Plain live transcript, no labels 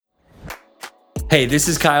Hey, this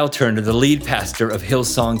is Kyle Turner, the lead pastor of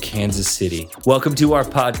Hillsong, Kansas City. Welcome to our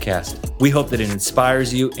podcast. We hope that it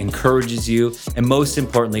inspires you, encourages you, and most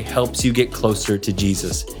importantly, helps you get closer to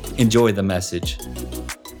Jesus. Enjoy the message.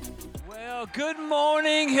 Well, good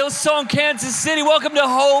morning, Hillsong, Kansas City. Welcome to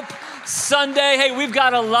Hope Sunday. Hey, we've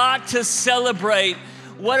got a lot to celebrate.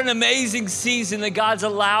 What an amazing season that God's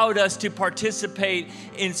allowed us to participate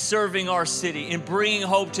in serving our city, in bringing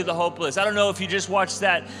hope to the hopeless. I don't know if you just watched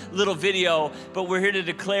that little video, but we're here to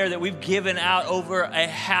declare that we've given out over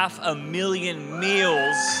 500,000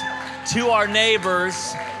 meals to our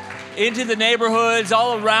neighbors, into the neighborhoods,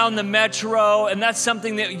 all around the metro, and that's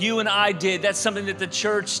something that you and I did. That's something that the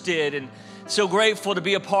church did, and so grateful to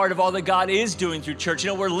be a part of all that God is doing through church.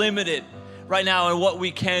 You know, we're limited right now in what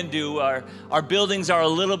we can do. Our buildings are a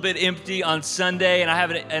little bit empty on Sunday, and I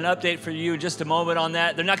have an update for you in just a moment on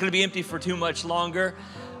that. They're not going to be empty for too much longer,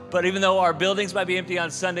 but even though our buildings might be empty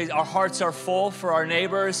on Sundays, our hearts are full for our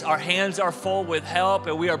neighbors, our hands are full with help,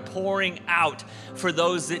 and we are pouring out for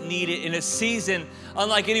those that need it in a season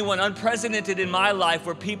unlike anyone, unprecedented in my life,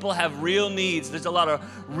 where people have real needs. There's a lot of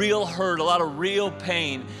real hurt, a lot of real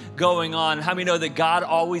pain going on. How many know that God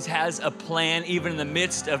always has a plan, even in the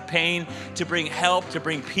midst of pain, to bring help, to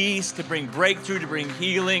bring peace, to bring breakthrough, to bring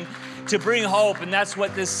healing, to bring hope? And that's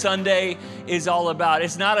what this Sunday is all about.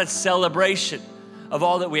 It's not a celebration of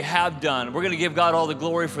all that we have done. We're going to give God all the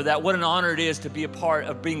glory for that. What an honor it is to be a part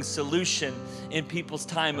of being solution in people's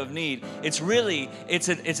time of need. It's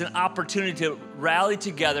an opportunity to rally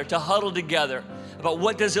together, to huddle together about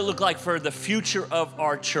what does it look like for the future of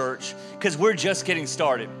our church, because we're just getting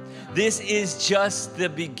started. This is just the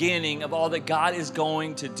beginning of all that God is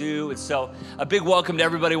going to do. And so a big welcome to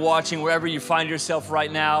everybody watching wherever you find yourself right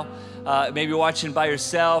now. Maybe you're watching by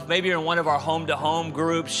yourself. Maybe you're in one of our home-to-home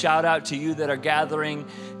groups. Shout out to you that are gathering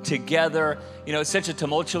together. You know, it's such a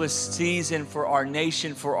tumultuous season for our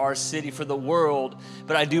nation, for our city, for the world,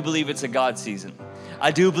 but I do believe it's a God season.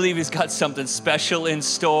 I do believe He's got something special in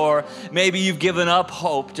store. Maybe you've given up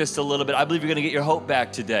hope just a little bit. I believe you're going to get your hope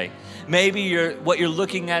back today. Maybe what you're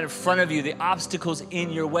looking at in front of you, the obstacles in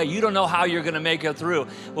your way, you don't know how you're going to make it through.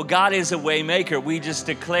 Well, God is a way maker. We just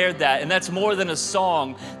declared that, and that's more than a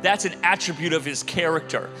song. That's an attribute of His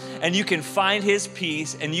character. And you can find His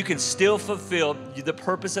peace, and you can still fulfill the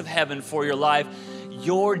purpose of heaven for your life.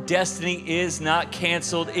 Your destiny is not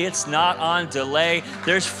canceled. It's not on delay.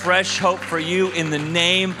 There's fresh hope for you in the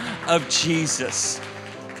name of Jesus.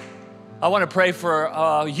 I want to pray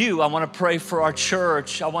for you. I want to pray for our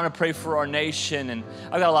church. I want to pray for our nation. And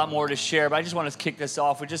I've got a lot more to share, but I just want to kick this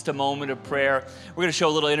off with just a moment of prayer. We're going to show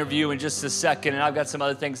a little interview in just a second, and I've got some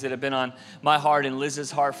other things that have been on my heart and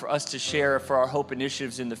Liz's heart for us to share for our hope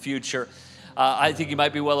initiatives in the future. I think you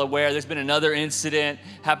might be well aware there's been another incident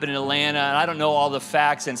happened in Atlanta, and I don't know all the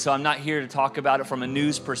facts, and so I'm not here to talk about it from a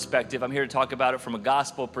news perspective. I'm here to talk about it from a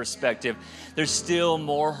gospel perspective. There's still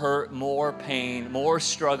more hurt, more pain, more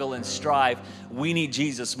struggle and strife. We need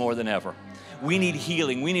Jesus more than ever. We need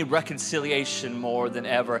healing. We need reconciliation more than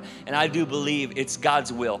ever. And I do believe it's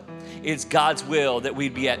God's will. It's God's will that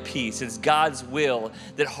we'd be at peace. It's God's will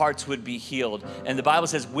that hearts would be healed. And the Bible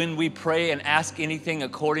says when we pray and ask anything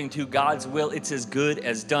according to God's will, it's as good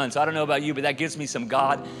as done. So I don't know about you, but that gives me some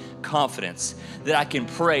God confidence that I can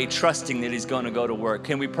pray trusting that He's going to go to work.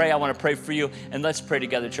 Can we pray? I want to pray for you. And let's pray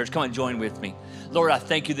together, church. Come on, join with me. Lord, I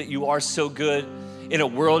thank You that You are so good. In a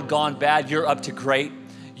world gone bad, You're up to great.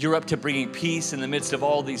 You're up to bringing peace in the midst of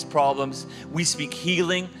all these problems. We speak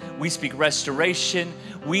healing. We speak restoration.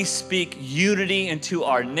 We speak unity into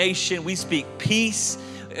our nation. We speak peace.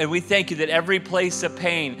 And we thank You that every place of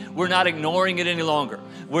pain, we're not ignoring it any longer.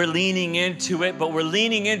 We're leaning into it, but we're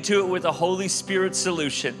leaning into it with a Holy Spirit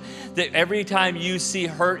solution. That every time You see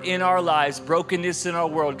hurt in our lives, brokenness in our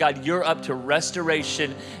world, God, You're up to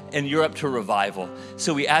restoration and You're up to revival.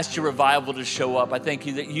 So we ask Your revival to show up. I thank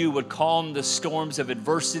You that You would calm the storms of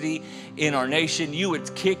adversity in our nation. You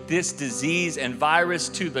would kick this disease and virus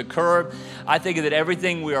to the curb. I think that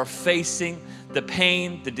everything we are facing, the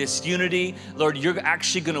pain, the disunity, Lord, You're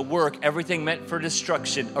actually going to work everything meant for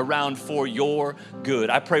destruction around for Your good.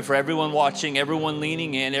 I pray for everyone watching, everyone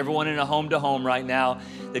leaning in, everyone in a home-to-home right now,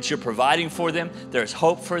 that You're providing for them. There's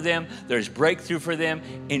hope for them. There's breakthrough for them.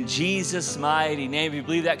 In Jesus' mighty name, if you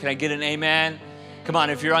believe that, can I get an amen? Come on,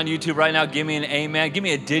 if you're on YouTube right now, give me an amen. Give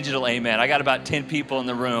me a digital amen. I got about 10 people in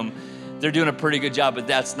the room. They're doing a pretty good job, but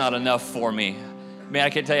that's not enough for me. Man, I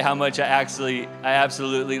can't tell you how much I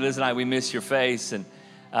absolutely, Liz and I, we miss your face. And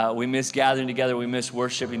We miss gathering together. We miss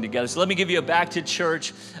worshiping together. So let me give you a back to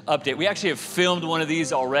church update. We actually have filmed one of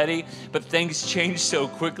these already, but things changed so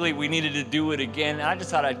quickly. We needed to do it again. And I just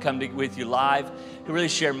thought I'd come with you live to really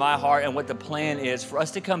share my heart and what the plan is for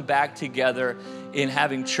us to come back together in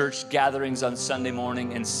having church gatherings on Sunday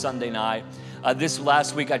morning and Sunday night. This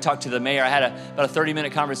last week, I talked to the mayor. I had about a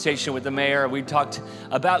 30-minute conversation with the mayor. We talked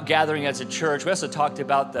about gathering as a church. We also talked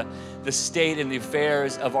about the state and the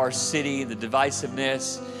affairs of our city, the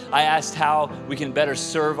divisiveness. I asked how we can better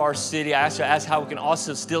serve our city. I asked how we can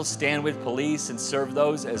also still stand with police and serve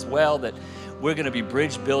those as well, that we're going to be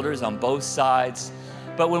bridge builders on both sides.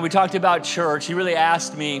 But when we talked about church, he really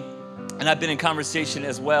asked me, and I've been in conversation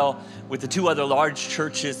as well with the two other large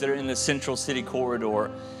churches that are in the Central City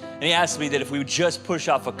corridor. And he asked me that if we would just push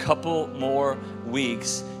off a couple more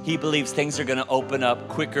weeks, he believes things are gonna open up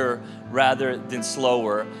quicker rather than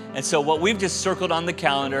slower. And so what we've just circled on the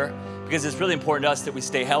calendar, because it's really important to us that we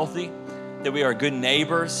stay healthy, that we are good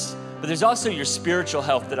neighbors, but there's also your spiritual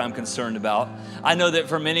health that I'm concerned about. I know that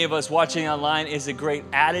for many of us watching online is a great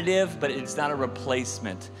additive, but it's not a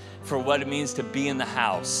replacement for what it means to be in the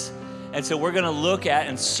house. And so we're gonna look at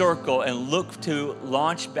and circle and look to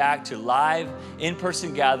launch back to live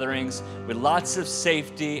in-person gatherings with lots of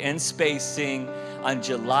safety and spacing on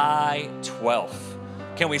July 12th.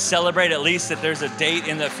 Can we celebrate at least that there's a date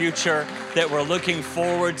in the future that we're looking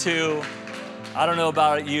forward to? I don't know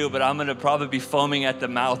about you, but I'm gonna probably be foaming at the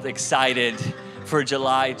mouth, excited for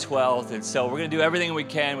July 12th. And so we're gonna do everything we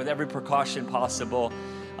can with every precaution possible.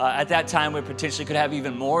 At that time, we potentially could have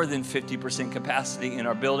even more than 50% capacity in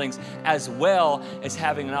our buildings, as well as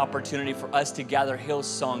having an opportunity for us to gather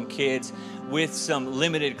Hillsong kids with some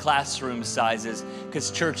limited classroom sizes, because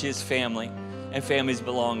church is family, and families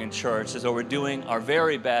belong in church. So we're doing our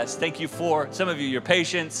very best. Thank you for some of you, your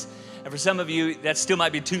patience. And for some of you, that still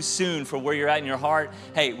might be too soon for where you're at in your heart.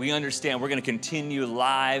 Hey, we understand. We're going to continue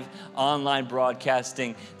live online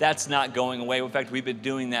broadcasting. That's not going away. In fact, we've been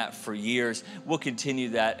doing that for years. We'll continue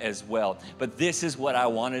that as well. But this is what I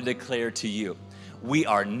want to declare to you. We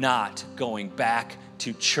are not going back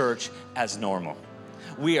to church as normal.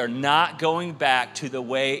 We are not going back to the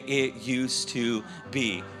way it used to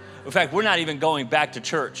be. In fact, we're not even going back to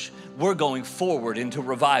church. We're going forward into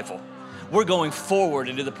revival. We're going forward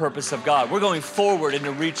into the purpose of God. We're going forward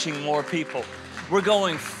into reaching more people. We're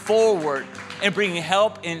going forward and bringing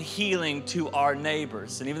help and healing to our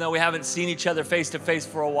neighbors. And even though we haven't seen each other face to face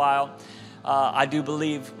for a while, I do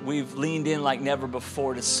believe we've leaned in like never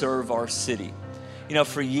before to serve our city. You know,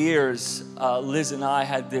 for years, Liz and I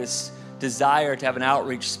had this desire to have an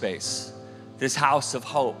outreach space, this house of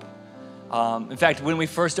hope. In fact, when we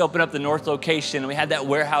first opened up the north location, we had that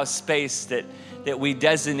warehouse space that we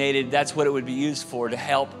designated, that's what it would be used for, to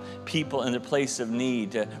help people in their place of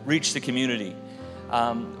need, to reach the community.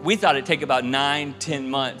 We thought it'd take about 9-10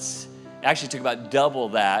 months. It actually took about double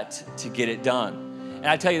that to get it done. And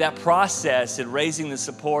I tell you, that process in raising the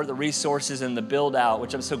support, the resources, and the build out,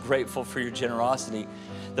 which I'm so grateful for your generosity,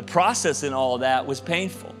 the process in all of that was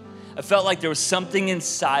painful. I felt like there was something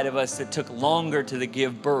inside of us that took longer to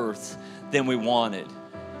give birth than we wanted.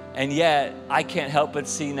 And yet, I can't help but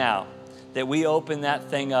see now that we open that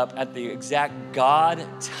thing up at the exact God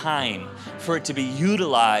time for it to be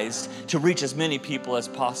utilized to reach as many people as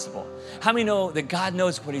possible. How many know that God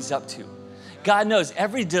knows what he's up to? God knows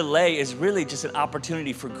every delay is really just an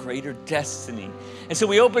opportunity for greater destiny. And so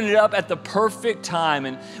we opened it up at the perfect time,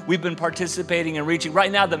 and we've been participating and reaching.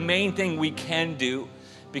 Right now, the main thing we can do,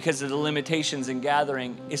 because of the limitations in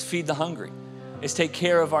gathering, is feed the hungry, is take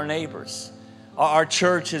care of our neighbors. Our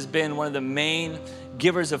church has been one of the main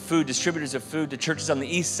givers of food, distributors of food to churches on the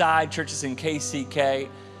east side, churches in KCK.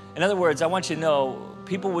 In other words, I want you to know,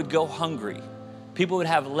 people would go hungry. People would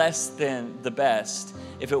have less than the best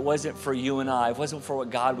if it wasn't for you and I, if it wasn't for what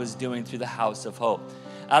God was doing through the House of Hope.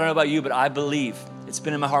 I don't know about you, but I believe it's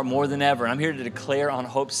been in my heart more than ever. And I'm here to declare on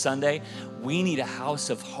Hope Sunday, we need a house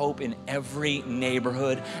of hope in every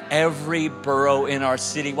neighborhood, every borough in our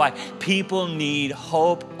city. Why? People need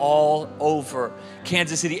hope all over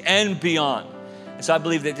Kansas City and beyond. And so I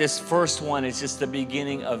believe that this first one is just the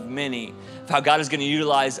beginning of many, of how God is going to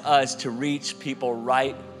utilize us to reach people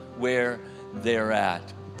right where they're at.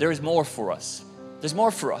 There is more for us. There's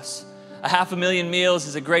more for us. 500,000 meals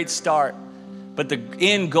is a great start, but the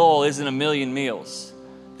end goal isn't 1,000,000 meals.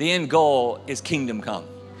 The end goal is kingdom come.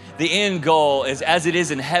 The end goal is, as it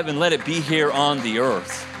is in heaven, let it be here on the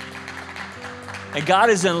earth. And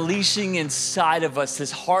God is unleashing inside of us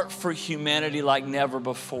this heart for humanity like never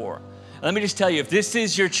before. And let me just tell you, if this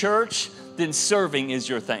is your church, then serving is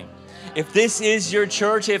your thing. If this is your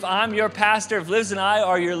church, if I'm your pastor, if Liz and I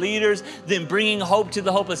are your leaders, then bringing hope to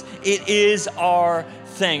the hopeless, it is our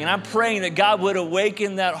thing. And I'm praying that God would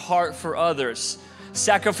awaken that heart for others.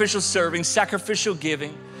 Sacrificial serving, sacrificial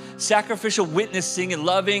giving, sacrificial witnessing and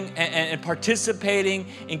loving and participating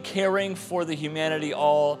in caring for the humanity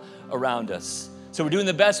all around us. So we're doing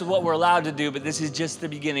the best with what we're allowed to do, but this is just the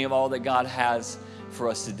beginning of all that God has for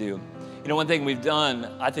us to do. You know, one thing we've done,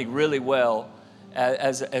 I think, really well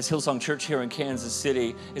as Hillsong Church here in Kansas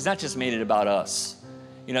City is not just made it about us.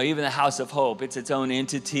 You know, even the House of Hope, it's its own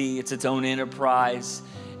entity, it's its own enterprise.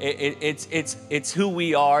 It's who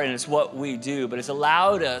we are and it's what we do, but it's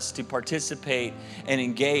allowed us to participate and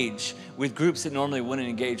engage with groups that normally wouldn't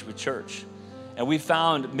engage with church. And we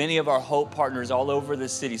found many of our Hope partners all over the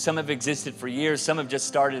city. Some have existed for years, some have just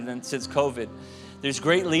started since COVID. There's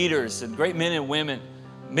great leaders and great men and women.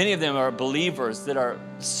 Many of them are believers that are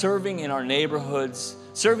serving in our neighborhoods,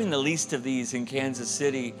 serving the least of these in Kansas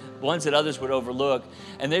City, ones that others would overlook.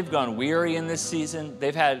 And they've gone weary in this season.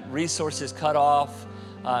 They've had resources cut off.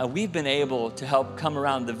 We've been able to help come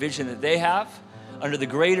around the vision that they have under the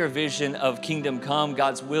greater vision of kingdom come,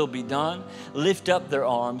 God's will be done, lift up their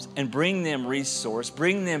arms and bring them resource,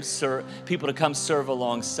 bring them people to come serve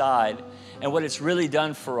alongside. And what it's really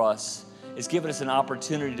done for us is given us an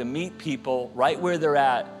opportunity to meet people right where they're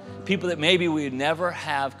at, people that maybe we would never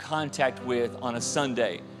have contact with on a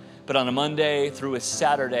Sunday. But on a Monday through a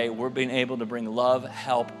Saturday, we're being able to bring love,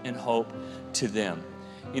 help, and hope to them.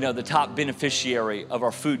 You know, the top beneficiary of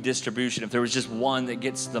our food distribution, if there was just one that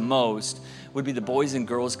gets the most, would be the Boys and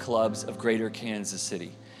Girls Clubs of Greater Kansas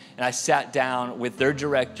City. And I sat down with their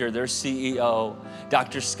director, their CEO,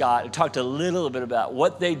 Dr. Scott, and talked a little bit about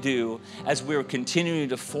what they do as we're continuing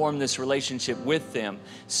to form this relationship with them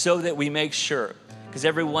so that we make sure, because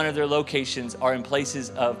every one of their locations are in places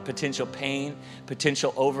of potential pain,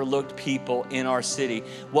 potential overlooked people in our city.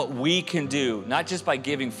 What we can do, not just by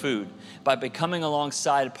giving food, by coming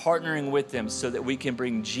alongside, partnering with them so that we can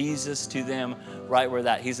bring Jesus to them right where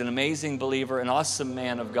that. He's an amazing believer, an awesome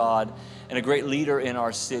man of God, and a great leader in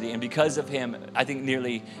our city. And because of him, I think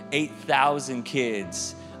nearly 8,000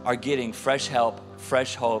 kids are getting fresh help,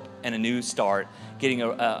 fresh hope, and a new start, getting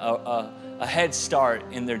a head start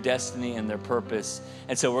in their destiny and their purpose.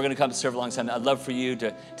 And so we're gonna come to serve alongside. I'd love for you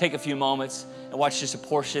to take a few moments and watch just a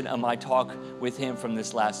portion of my talk with him from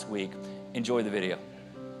this last week. Enjoy the video.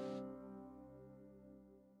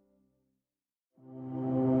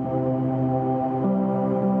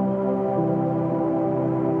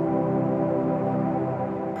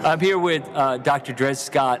 I'm here with Dr. Dres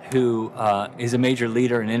Scott, who is a major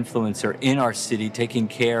leader and influencer in our city, taking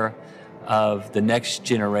care of the next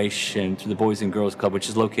generation through the Boys and Girls Club, which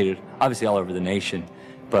is located obviously all over the nation,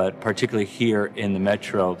 but particularly here in the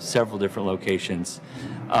metro, several different locations.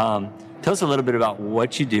 Tell us a little bit about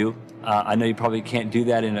what you do. I know you probably can't do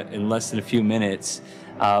that in less than a few minutes,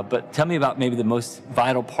 but tell me about maybe the most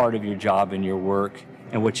vital part of your job and your work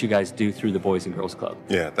and what you guys do through the Boys and Girls Club.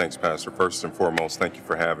 Yeah, thanks, Pastor. First and foremost, thank you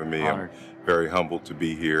for having me. Honored. I'm very humbled to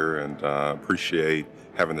be here and appreciate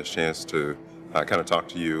having this chance to kind of talk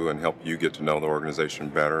to you and help you get to know the organization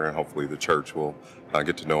better, and hopefully the church will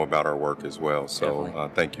get to know about our work as well.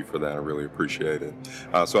 So thank you for that. I really appreciate it.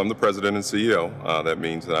 So I'm the president and CEO. That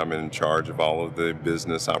means that I'm in charge of all of the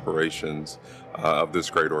business operations of this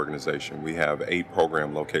great organization. We have 8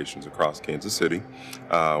 program locations across Kansas City.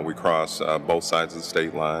 We cross both sides of the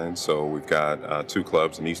state line. So we've got 2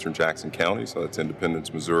 clubs in eastern Jackson County, so that's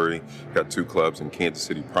Independence, Missouri. We've got 2 clubs in Kansas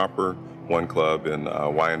City proper, 1 club in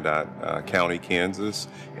Wyandotte County, Kansas,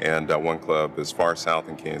 and 1 club as far south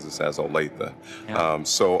in Kansas as Olathe. Yeah.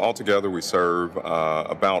 So altogether we serve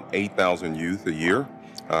about 8,000 youth a year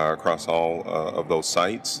across all of those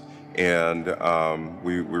sites. And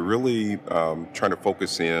we're really trying to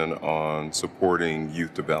focus in on supporting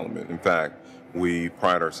youth development. In fact, we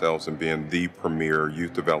pride ourselves in being the premier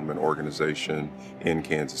youth development organization in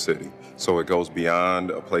Kansas City. So it goes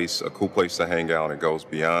beyond a cool place to hang out. It goes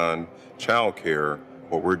beyond childcare.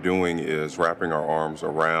 What we're doing is wrapping our arms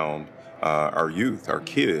around our youth, our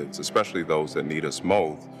kids, especially those that need us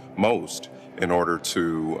most in order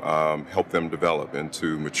to help them develop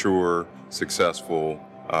into mature, successful,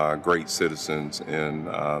 great citizens in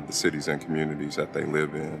the cities and communities that they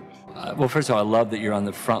live in. Well, first of all, I love that you're on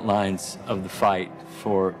the front lines of the fight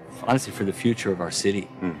honestly, for the future of our city.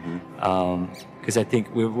 Because I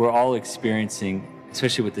think we're all experiencing,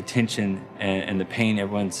 especially with the tension and the pain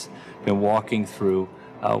everyone's been walking through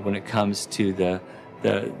when it comes to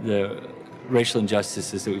the racial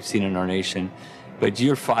injustices that we've seen in our nation. But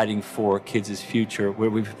you're fighting for kids' future, where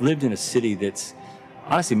we've lived in a city that's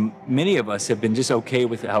honestly, many of us have been just okay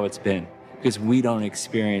with how it's been because we don't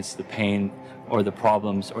experience the pain or the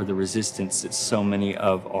problems or the resistance that so many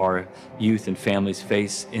of our youth and families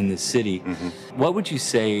face in the city. What would you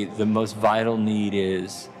say the most vital need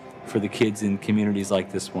is for the kids in communities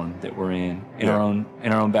like this one that we're in our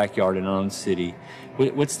own backyard, in our own city?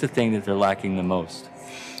 What's the thing that they're lacking the most?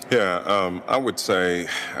 Yeah, I would say,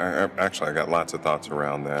 I got lots of thoughts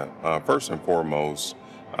around that. First and foremost,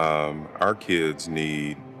 our kids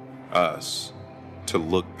need us to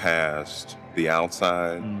look past the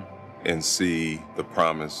outside and see the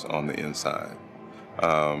promise on the inside.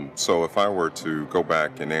 So if I were to go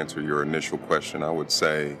back and answer your initial question, I would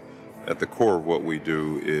say at the core of what we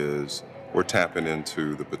do is we're tapping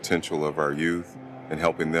into the potential of our youth and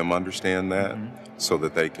helping them understand that so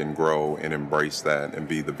that they can grow and embrace that and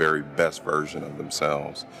be the very best version of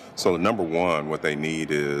themselves. So number one, what they need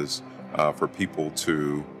is for people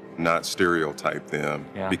to not stereotype them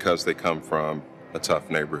because they come from a tough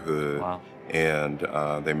neighborhood and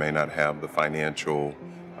they may not have the financial,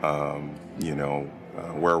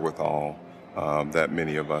 wherewithal that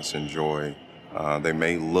many of us enjoy. They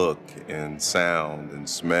may look and sound and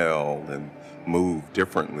smell and move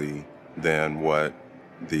differently than what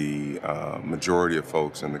the majority of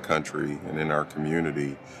folks in the country and in our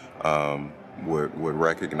community would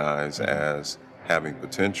recognize as having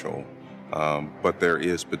potential. But there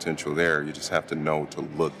is potential there. You just have to know to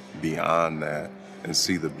look beyond that and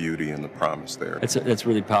see the beauty and the promise there. That's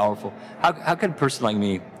really powerful. How can a person like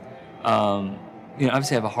me,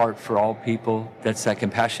 obviously have a heart for all people? That's that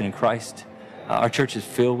compassion in Christ. Our church is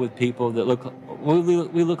filled with people that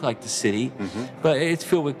we look like the city, but it's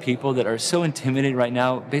filled with people that are so intimidated right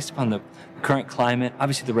now based upon the current climate,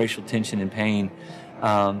 obviously the racial tension and pain.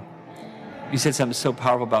 You said something so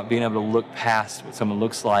powerful about being able to look past what someone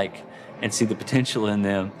looks like and see the potential in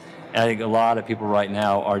them. And I think a lot of people right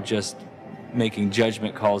now are just making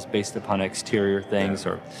judgment calls based upon exterior things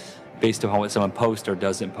or based upon what someone posts or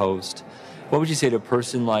doesn't post. What would you say to a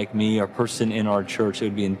person like me or a person in our church that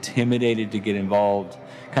would be intimidated to get involved,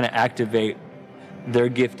 kind of activate their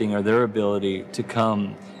gifting or their ability to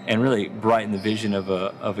come and really brighten the vision of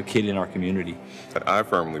a kid in our community? I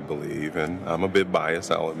firmly believe, and I'm a bit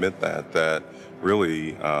biased, I'll admit that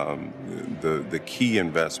really the key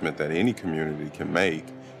investment that any community can make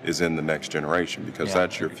is in the next generation, because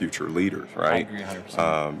that's your future leaders, right? I agree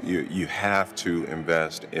 100%. You have to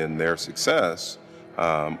invest in their success,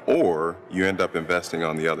 or you end up investing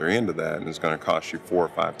on the other end of that, and it's going to cost you 4 or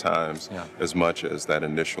 5 times as much as that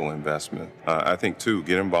initial investment. I think, too,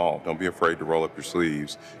 get involved. Don't be afraid to roll up your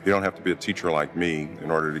sleeves. You don't have to be a teacher like me in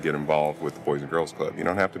order to get involved with the Boys and Girls Club. You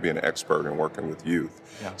don't have to be an expert in working with youth.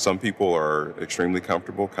 Some people are extremely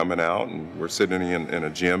comfortable coming out, and we're sitting in a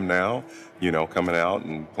gym now, coming out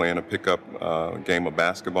and playing a pickup game of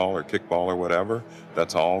basketball or kickball or whatever.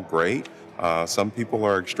 That's all great. Some people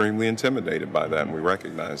are extremely intimidated by that, and we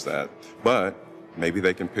recognize that. But maybe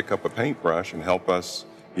they can pick up a paintbrush and help us,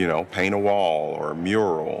 paint a wall or a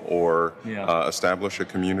mural or establish a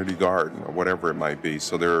community garden or whatever it might be.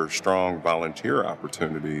 So there are strong volunteer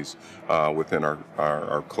opportunities within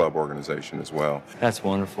our club organization as well. That's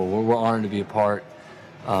wonderful. We're honored to be a part.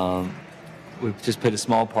 We've just played a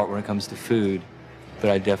small part when it comes to food, but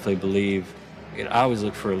I definitely believe, I always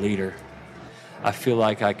look for a leader. I feel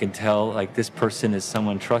like I can tell, like, this person is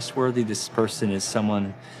someone trustworthy. This person is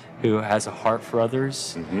someone who has a heart for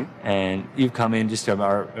others. And you've come in just from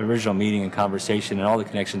our original meeting and conversation and all the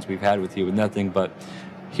connections we've had with you with nothing but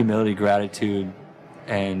humility, gratitude.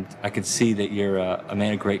 And I can see that you're a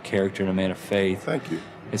man of great character and a man of faith. Thank you.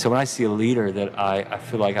 And so when I see a leader that I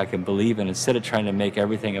feel like I can believe in, instead of trying to make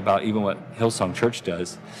everything about even what Hillsong Church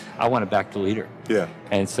does, I want to back the leader.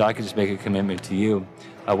 And so I can just make a commitment to you.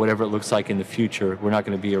 Whatever it looks like in the future, we're not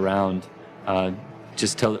going to be around we're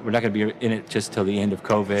not going to be in it just till the end of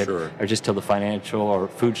COVID or just till the financial or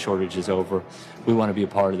food shortage is over. We want to be a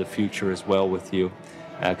part of the future as well with you,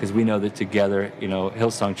 because we know that together,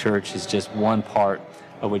 Hillsong Church is just one part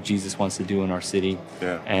of what Jesus wants to do in our city.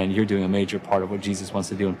 And you're doing a major part of what Jesus wants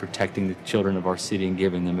to do in protecting the children of our city and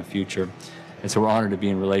giving them a future. And so we're honored to be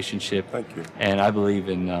in relationship. Thank you. And I believe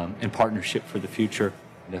in partnership for the future.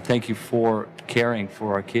 Thank you for caring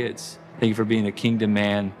for our kids. Thank you for being a kingdom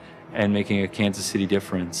man and making a Kansas City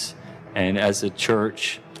difference. And as a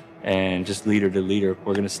church and just leader to leader,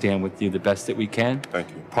 we're going to stand with you the best that we can.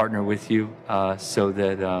 Thank you. Partner with you so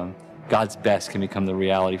that God's best can become the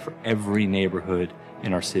reality for every neighborhood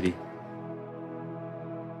in our city.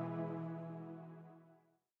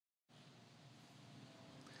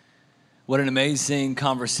 What an amazing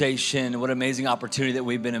conversation, what an amazing opportunity that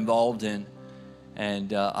we've been involved in.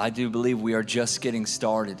 And I do believe we are just getting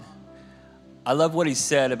started. I love what he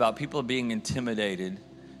said about people being intimidated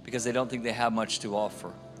because they don't think they have much to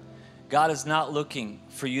offer. God is not looking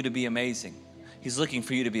for you to be amazing. He's looking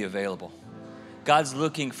for you to be available. God's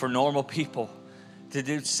looking for normal people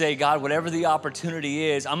to say, God, whatever the opportunity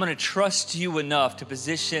is, I'm going to trust you enough to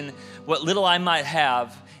position what little I might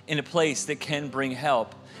have in a place that can bring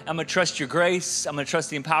help. I'm going to trust your grace. I'm going to trust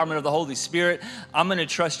the empowerment of the Holy Spirit. I'm going to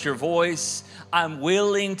trust your voice. I'm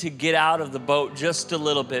willing to get out of the boat just a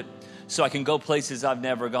little bit so I can go places I've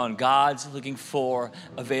never gone. God's looking for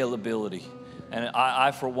availability. And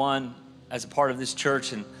I, for one, as a part of this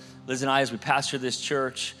church, and Liz and I, as we pastor this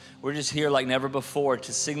church, we're just here like never before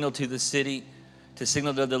to signal to the city, to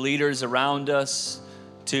signal to the leaders around us,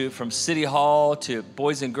 from City Hall to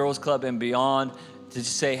Boys and Girls Club and beyond, to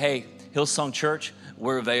just say, hey, Hillsong Church,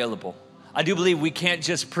 we're available. I do believe we can't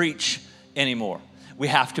just preach anymore. We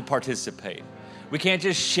have to participate. We can't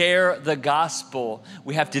just share the gospel.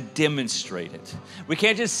 We have to demonstrate it. We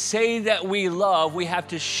can't just say that we love. We have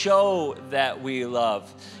to show that we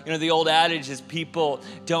love. You know, the old adage is people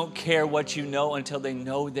don't care what you know until they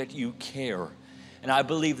know that you care. And I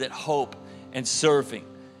believe that hope and serving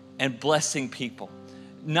and blessing people,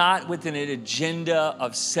 not with an agenda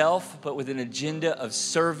of self, but with an agenda of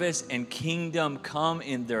service and kingdom come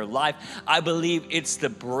in their life. I believe it's the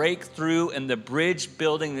breakthrough and the bridge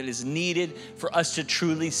building that is needed for us to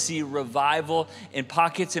truly see revival in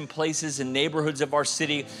pockets and places and neighborhoods of our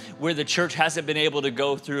city where the church hasn't been able to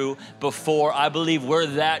go through before. I believe we're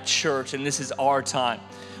that church, and this is our time.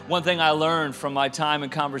 One thing I learned from my time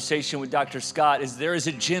in conversation with Dr. Scott is there is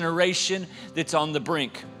a generation that's on the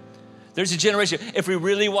brink. There's a generation. If we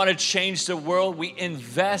really want to change the world, we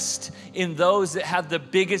invest in those that have the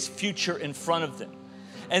biggest future in front of them.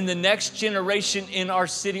 And the next generation in our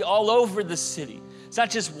city, all over the city, it's not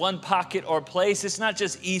just one pocket or place. It's not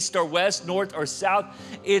just east or west, north or south.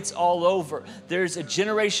 It's all over. There's a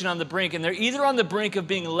generation on the brink, and they're either on the brink of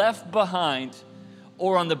being left behind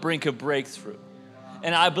or on the brink of breakthrough.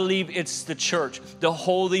 And I believe it's the church, the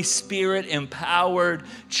Holy Spirit empowered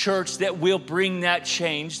church that will bring that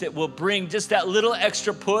change, that will bring just that little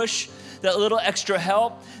extra push, that little extra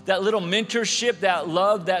help, that little mentorship, that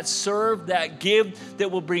love, that serve, that give, that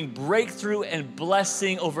will bring breakthrough and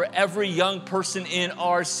blessing over every young person in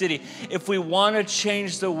our city. If we want to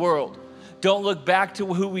change the world, don't look back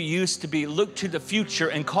to who we used to be. Look to the future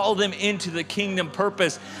and call them into the kingdom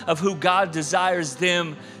purpose of who God desires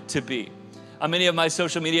them to be. On many of my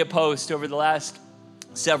social media posts over the last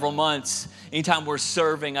several months, anytime we're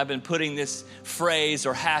serving, I've been putting this phrase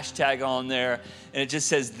or hashtag on there, and it just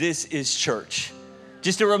says, "This is church."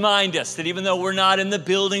 Just to remind us that even though we're not in the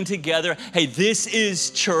building together, hey, this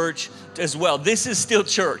is church as well. This is still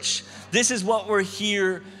church. This is what we're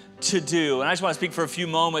here to do. And I just want to speak for a few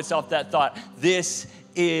moments off that thought. This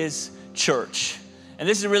is church. And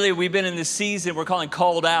this is really, we've been in this season we're calling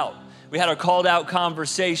Called Out. We had our called out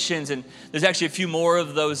conversations, and there's actually a few more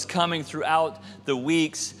of those coming throughout the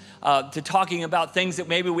weeks to talking about things that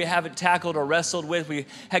maybe we haven't tackled or wrestled with. We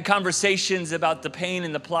had conversations about the pain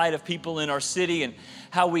and the plight of people in our city and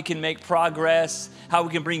how we can make progress, how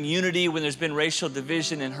we can bring unity when there's been racial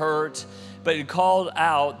division and hurt. But it called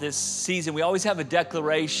out this season. We always have a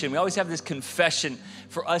declaration. We always have this confession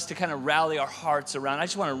for us to kind of rally our hearts around. I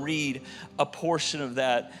just want to read a portion of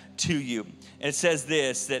that to you. And it says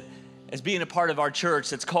this, that as being a part of our church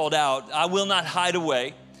that's called out, I will not hide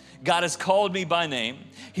away. God has called me by name.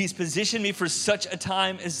 He's positioned me for such a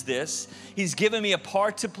time as this. He's given me a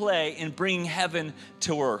part to play in bringing heaven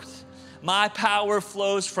to earth. My power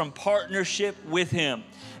flows from partnership with Him,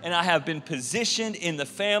 and I have been positioned in the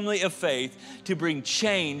family of faith to bring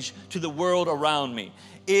change to the world around me.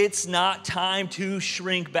 It's not time to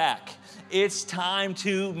shrink back. It's time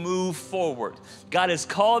to move forward. God has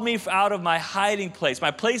called me out of my hiding place,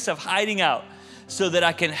 my place of hiding out, so that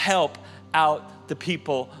I can help out the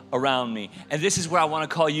people around me. And this is where I want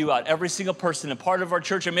to call you out. Every single person, a part of our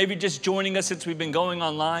church, or maybe just joining us since we've been going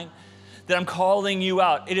online, that I'm calling you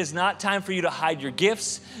out. It is not time for you to hide your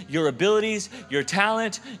gifts, your abilities, your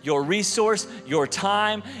talent, your resource, your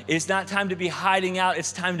time. It's not time to be hiding out.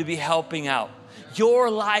 It's time to be helping out. Your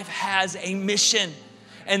life has a mission,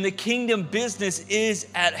 and the kingdom business is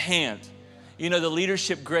at hand. You know, the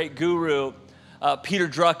leadership great guru, Peter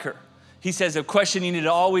Drucker, he says a question you need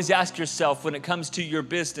to always ask yourself when it comes to your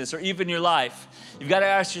business or even your life. You've got to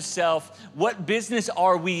ask yourself, what business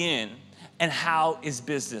are we in, and how is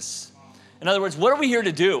business? In other words, what are we here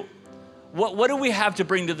to do? What do we have to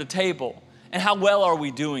bring to the table, and how well are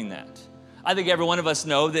we doing that? I think every one of us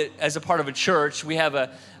know that as a part of a church, we have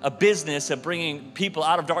a business of bringing people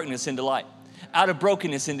out of darkness into light, out of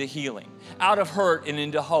brokenness into healing, out of hurt and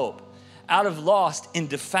into hope, out of lost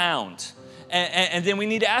into found. And then we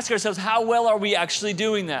need to ask ourselves, how well are we actually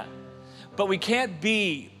doing that? But we can't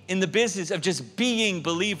be in the business of just being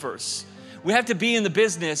believers. We have to be in the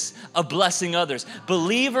business of blessing others.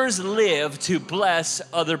 Believers live to bless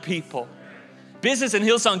other people. Business in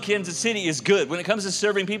Hillsong, Kansas City is good. When it comes to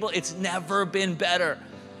serving people, it's never been better.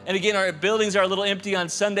 And again, our buildings are a little empty on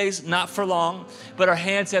Sundays, not for long, but our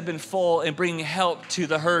hands have been full in bringing help to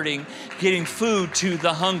the hurting, getting food to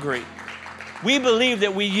the hungry. We believe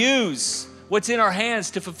that we use what's in our hands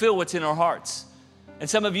to fulfill what's in our hearts. And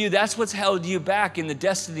some of you, that's what's held you back in the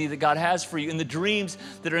destiny that God has for you, in the dreams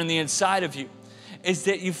that are in the inside of you, is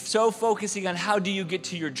that you're so focusing on how do you get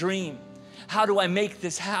to your dream? How do I make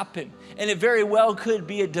this happen? And it very well could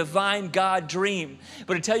be a divine God dream.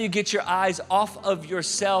 But until you get your eyes off of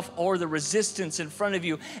yourself or the resistance in front of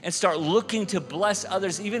you and start looking to bless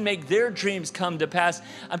others, even make their dreams come to pass,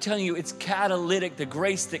 I'm telling you, it's catalytic, the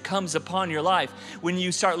grace that comes upon your life when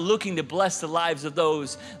you start looking to bless the lives of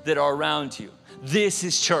those that are around you. This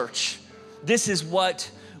is church. This is what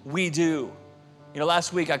we do. You know,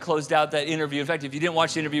 last week I closed out that interview. In fact, if you didn't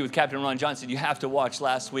watch the interview with Captain Ron Johnson, you have to watch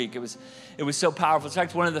last week. It was so powerful. In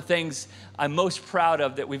fact, one of the things I'm most proud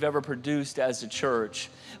of that we've ever produced as a church.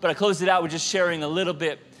 But I closed it out with just sharing a little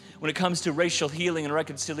bit when it comes to racial healing and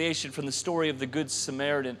reconciliation from the story of the Good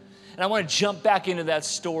Samaritan. And I want to jump back into that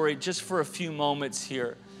story just for a few moments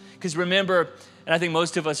here. Because remember, and I think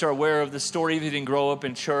most of us are aware of the story if you didn't grow up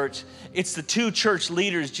in church, it's the two church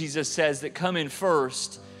leaders, Jesus says, that come in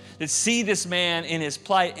first, that see this man in his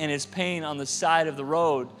plight and his pain on the side of the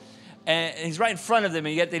road. And he's right in front of them,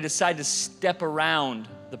 and yet they decide to step around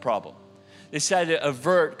the problem. They decided to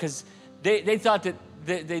avert because they thought that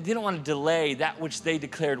they didn't want to delay that which they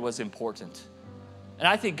declared was important. And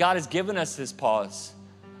I think God has given us this pause.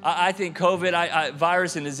 I think COVID,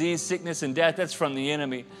 virus and disease, sickness and death, that's from the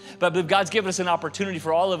enemy. But God's given us an opportunity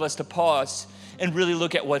for all of us to pause and really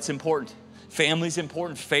look at what's important. Family's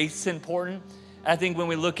important, faith's important. I think when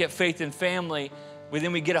we look at faith and family,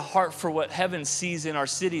 then we get a heart for what heaven sees in our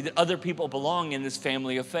city, that other people belong in this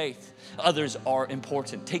family of faith. Others are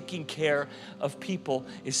important. Taking care of people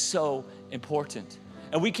is so important.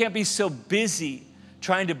 And we can't be so busy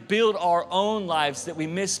trying to build our own lives that we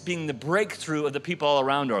miss being the breakthrough of the people all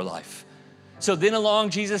around our life. So then along,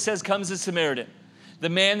 Jesus says, comes the Samaritan, the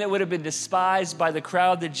man that would have been despised by the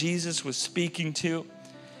crowd that Jesus was speaking to.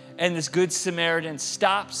 And this Good Samaritan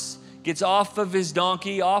stops, gets off of his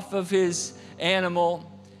donkey, off of his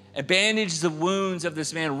animal, and bandages the wounds of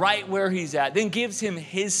this man right where he's at, then gives him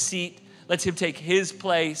his seat, lets him take his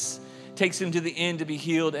place, takes him to the inn to be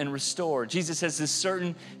healed and restored. Jesus says this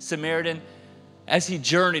certain Samaritan, as he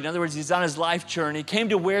journeyed, in other words, he's on his life journey, came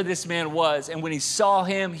to where this man was, and when he saw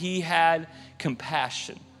him, he had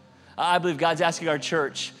compassion. I believe God's asking our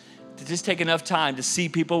church to just take enough time to see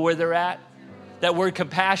people where they're at. That word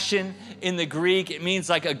compassion in the Greek, it means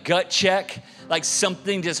like a gut check, like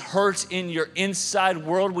something just hurts in your inside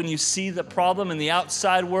world when you see the problem in the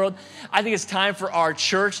outside world. I think it's time for our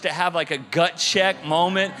church to have like a gut check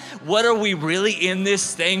moment. What are we really in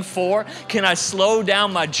this thing for? Can I slow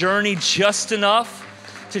down my journey just enough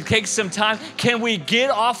to take some time? Can we get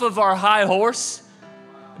off of our high horse,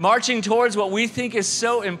 marching towards what we think is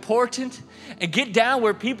so important, and get down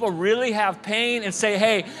where people really have pain and say,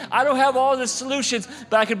 hey, I don't have all the solutions,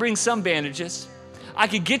 but I can bring some bandages. I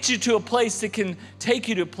can get you to a place that can take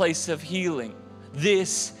you to a place of healing.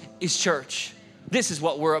 This is church. This is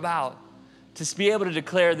what we're about. To be able to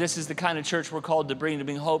declare this is the kind of church we're called to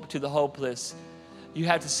bring hope to the hopeless, you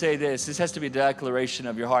have to say this. This has to be a declaration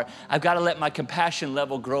of your heart. I've got to let my compassion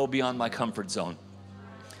level grow beyond my comfort zone.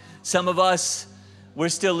 Some of us, we're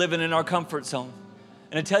still living in our comfort zone.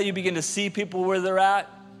 And until you begin to see people where they're at,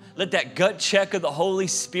 let that gut check of the Holy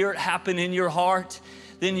Spirit happen in your heart,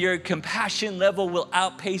 then your compassion level will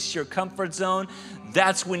outpace your comfort zone.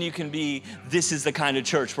 That's when you can be, this is the kind of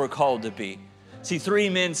church we're called to be. See, 3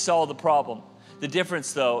 men saw the problem. The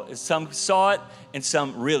difference, though, is some saw it and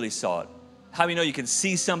some really saw it. How many know you can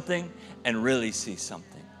see something and really see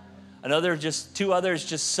something? 2 others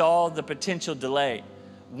just saw the potential delay.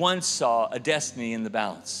 One saw a destiny in the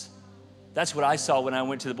balance. That's what I saw when I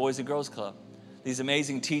went to the Boys and Girls Club. These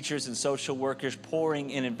amazing teachers and social workers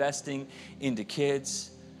pouring and investing into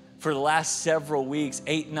kids. For the last several weeks,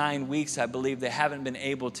 8-9 weeks, I believe, they haven't been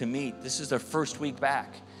able to meet. This is their first week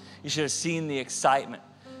back. You should have seen the excitement.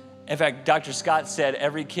 In fact, Dr. Scott said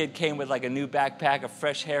every kid came with like a new backpack, a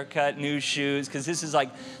fresh haircut, new shoes, because this is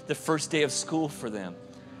like the first day of school for them.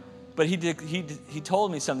 But he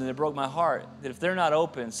told me something that broke my heart, that if they're not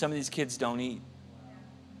open, some of these kids don't eat.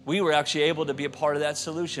 We were actually able to be a part of that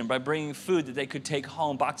solution by bringing food that they could take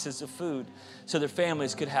home, boxes of food, so their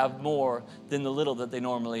families could have more than the little that they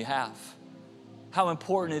normally have. How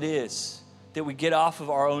important it is that we get off of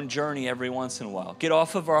our own journey every once in a while. Get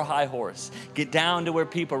off of our high horse. Get down to where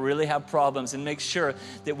people really have problems and make sure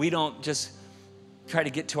that we don't just try to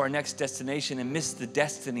get to our next destination and miss the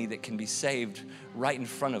destiny that can be saved right in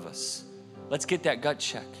front of us. Let's get that gut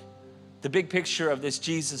check. The big picture of this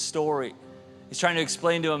Jesus story is trying to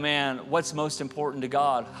explain to a man what's most important to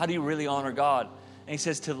God. How do you really honor God? And he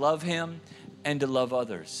says to love him and to love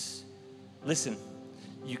others. Listen,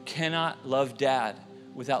 you cannot love dad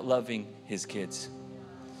without loving his kids.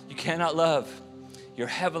 You cannot love your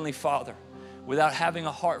heavenly Father without having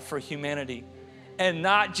a heart for humanity, and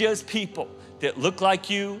not just people that look like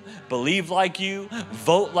you, believe like you,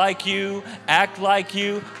 vote like you, act like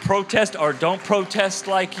you, protest or don't protest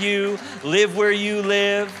like you, live where you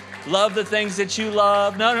live, love the things that you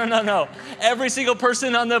love. No. Every single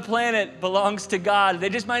person on the planet belongs to God. They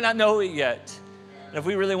just might not know it yet. And if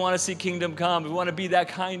we really want to see kingdom come, we want to be that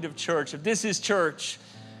kind of church. If this is church,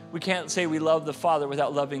 we can't say we love the Father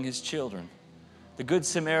without loving his children. The Good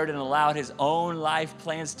Samaritan allowed his own life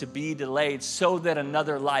plans to be delayed so that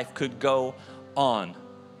another life could go on.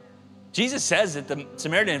 Jesus says that the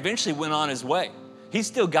Samaritan eventually went on his way. He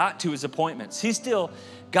still got to his appointments. He still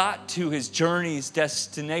got to his journey's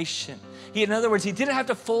destination. In other words, he didn't have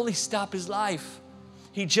to fully stop his life.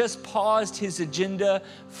 He just paused his agenda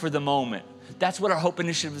for the moment. That's what our hope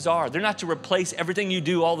initiatives are. They're not to replace everything you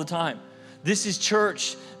do all the time. This is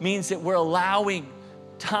church means that we're allowing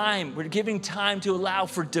time. We're giving time to allow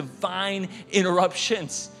for divine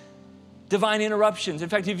interruptions. Divine interruptions. In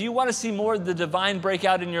fact, if you want to see more of the divine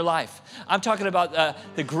breakout in your life, I'm talking about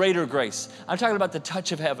the greater grace. I'm talking about the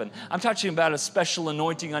touch of heaven. I'm talking about a special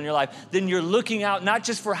anointing on your life. Then you're looking out not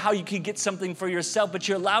just for how you can get something for yourself, but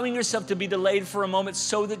you're allowing yourself to be delayed for a moment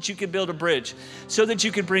so that you can build a bridge, so that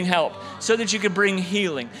you can bring help, so that you can bring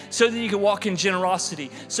healing, so that you can walk in generosity,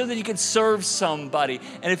 so that you can serve somebody.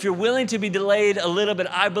 And if you're willing to be delayed a little bit,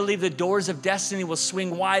 I believe the doors of destiny will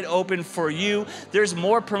swing wide open for you. There's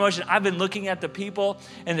more promotion. I've been looking at the people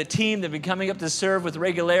and the team that have been coming up to serve with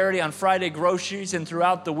regularity on Friday groceries and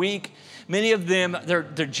throughout the week. Many of them, their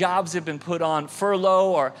jobs have been put on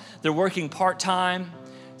furlough or they're working part-time.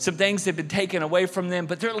 Some things have been taken away from them,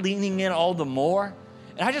 but they're leaning in all the more.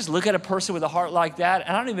 And I just look at a person with a heart like that,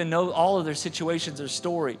 and I don't even know all of their situations or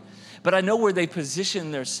story, but I know where they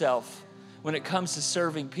position themselves when it comes to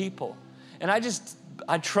serving people. And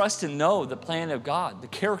I trust and know the plan of God, the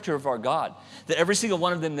character of our God, that every single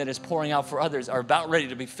one of them that is pouring out for others are about ready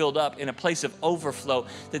to be filled up in a place of overflow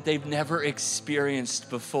that they've never experienced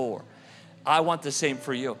before. I want the same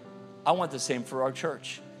for you. I want the same for our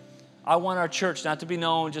church. I want our church not to be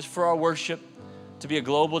known just for our worship, to be a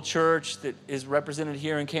global church that is represented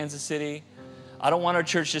here in Kansas City. I don't want our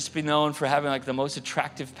church just to be known for having like the most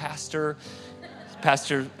attractive pastor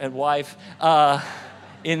and wife. I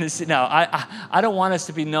don't want us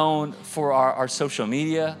to be known for our social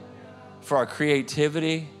media, for our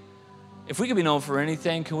creativity. If we could be known for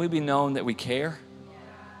anything, can we be known that we care?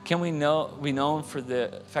 Can we be known for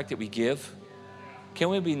the fact that we give? Can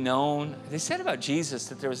we be known? They said about Jesus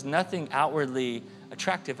that there was nothing outwardly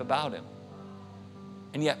attractive about him.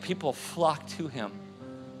 And yet people flocked to him.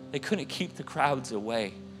 They couldn't keep the crowds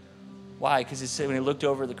away. Why? Because it said when he looked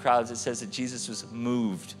over the crowds, it says that Jesus was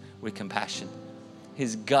moved with compassion.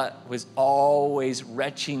 His gut was always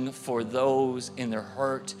retching for those in their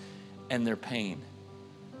hurt and their pain.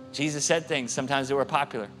 Jesus said things sometimes that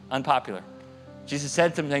were unpopular. Jesus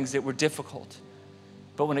said some things that were difficult.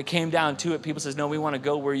 But when it came down to it, people says, no, we want to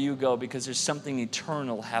go where you go because there's something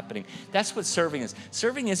eternal happening. That's what serving is.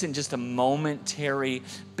 Serving isn't just a momentary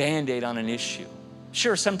Band-Aid on an issue.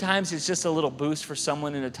 Sure, sometimes it's just a little boost for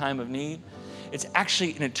someone in a time of need. It's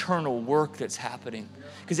actually an eternal work that's happening.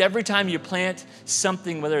 Because every time you plant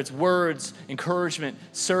something, whether it's words, encouragement,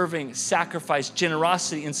 serving, sacrifice,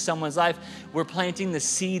 generosity in someone's life, we're planting the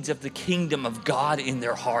seeds of the kingdom of God in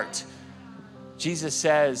their heart. Jesus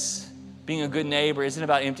says, being a good neighbor isn't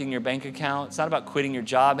about emptying your bank account. It's not about quitting your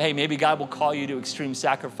job. Hey, maybe God will call you to extreme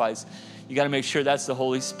sacrifice. You got to make sure that's the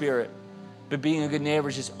Holy Spirit. But being a good neighbor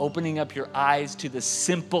is just opening up your eyes to the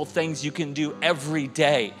simple things you can do every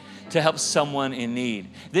day to help someone in need.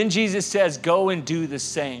 Then Jesus says, go and do the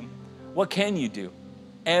same. What can you do?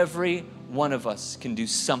 Every one of us can do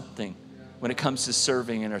something when it comes to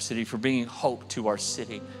serving in our city, for bringing hope to our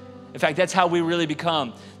city. In fact, that's how we really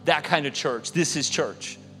become that kind of church. This is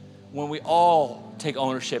church. When we all take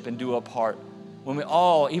ownership and do our part. When we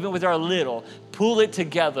all, even with our little, pull it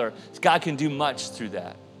together, God can do much through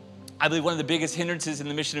that. I believe one of the biggest hindrances in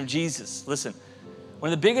the mission of Jesus, listen,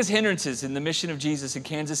 one of the biggest hindrances in the mission of Jesus in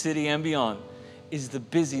Kansas City and beyond is the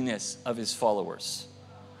busyness of his followers.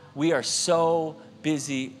 We are so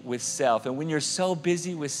busy with self. And when you're so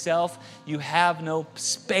busy with self, you have no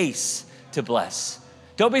space to bless.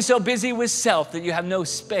 Don't be so busy with self that you have no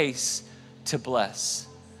space to bless.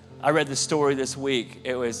 I read the story this week.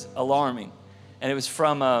 It was alarming. And it was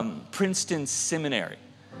from Princeton Seminary.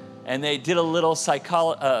 And they did a little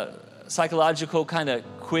psychological kind of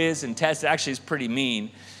quiz and test. It actually is pretty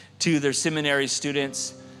mean to their seminary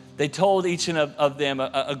students. They told each of them,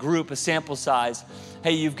 a group, a sample size,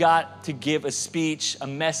 hey, you've got to give a speech, a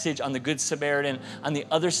message on the Good Samaritan on the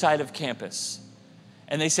other side of campus.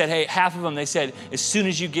 And they said, hey, half of them, they said, as soon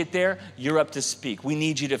as you get there, you're up to speak. We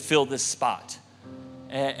need you to fill this spot.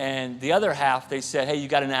 And the other half, they said, hey, you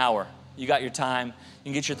got an hour. You got your time. You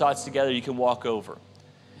can get your thoughts together. You can walk over.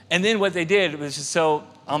 And then what they did was just so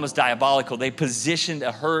almost diabolical. They positioned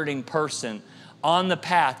a hurting person on the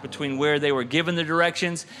path between where they were given the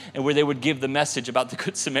directions and where they would give the message about the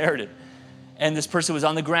Good Samaritan. And this person was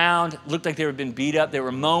on the ground, looked like they had been beat up, they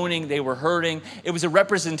were moaning, they were hurting. It was a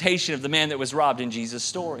representation of the man that was robbed in Jesus'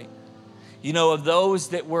 story. You know, of those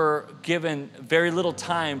that were given very little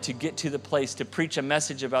time to get to the place to preach a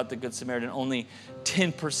message about the Good Samaritan, only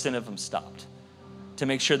 10% of them stopped to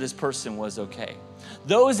make sure this person was okay.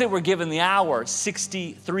 Those that were given the hour,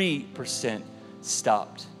 63%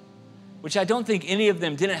 stopped, which I don't think any of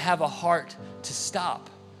them didn't have a heart to stop.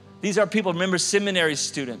 These are people, remember, seminary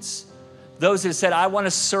students, those that said, I want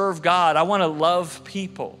to serve God, I want to love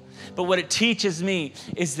people. But what it teaches me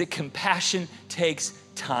is that compassion takes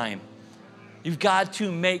time. You've got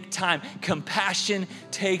to make time. Compassion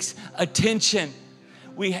takes attention.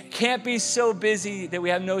 We can't be so busy that we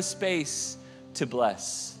have no space to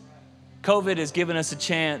bless. COVID has given us a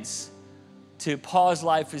chance to pause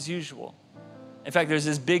life as usual. In fact, there's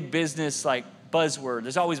this big business like buzzword.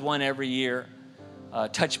 There's always one every year.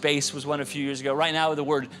 Touch base was one a few years ago. Right now, the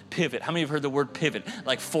word pivot. How many have heard the word pivot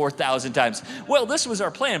like 4,000 times? Well, this was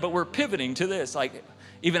our plan, but we're pivoting to this. Like,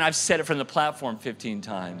 even I've said it from the platform 15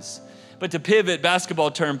 times. But to pivot,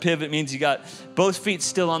 basketball term pivot means you got both feet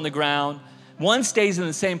still on the ground. One stays in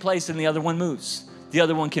the same place and the other one moves. The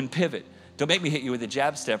other one can pivot. Don't make me hit you with a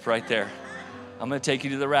jab step right there. I'm going to take you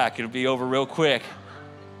to the rack. It'll be over real quick.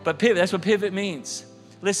 But pivot, that's what pivot means.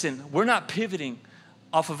 Listen, we're not pivoting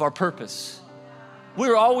off of our purpose.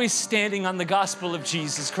 We're always standing on the gospel of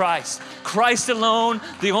Jesus Christ. Christ alone,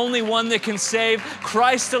 the only one that can save.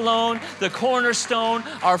 Christ alone, the cornerstone,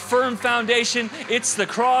 our firm foundation. It's the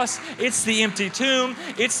cross. It's the empty tomb.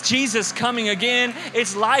 It's Jesus coming again.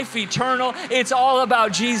 It's life eternal. It's all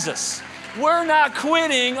about Jesus. We're not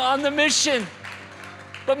quitting on the mission.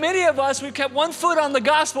 But many of us, we've kept one foot on the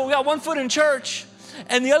gospel. We got one foot in church.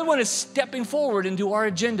 And the other one is stepping forward into our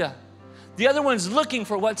agenda. The other one's looking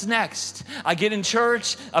for what's next. I get in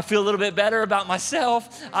church. I feel a little bit better about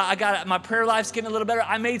myself. My prayer life's getting a little better.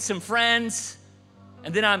 I made some friends.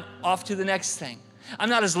 And then I'm off to the next thing. I'm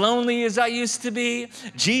not as lonely as I used to be.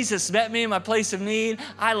 Jesus met me in my place of need.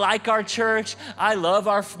 I like our church. I love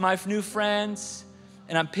my new friends.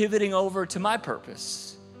 And I'm pivoting over to my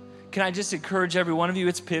purpose. Can I just encourage every one of you,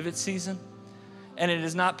 it's pivot season. And it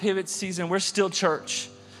is not pivot season. We're still church.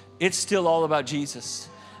 It's still all about Jesus.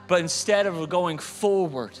 But instead of going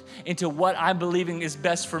forward into what I'm believing is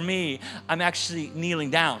best for me, I'm actually kneeling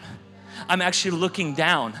down. I'm actually looking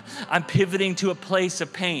down. I'm pivoting to a place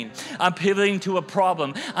of pain. I'm pivoting to a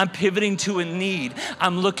problem. I'm pivoting to a need.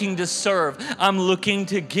 I'm looking to serve. I'm looking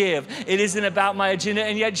to give. It isn't about my agenda.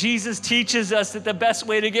 And yet Jesus teaches us that the best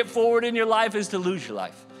way to get forward in your life is to lose your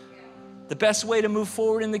life. The best way to move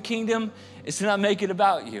forward in the kingdom is to not make it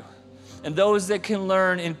about you. And those that can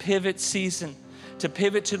learn in pivot season to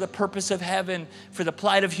pivot to the purpose of heaven for the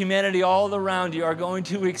plight of humanity all around you are going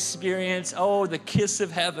to experience, the kiss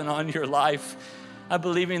of heaven on your life. I'm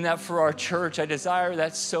believing that for our church. I desire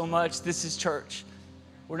that so much. This is church.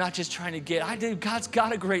 We're not just trying to God's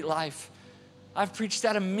got a great life. I've preached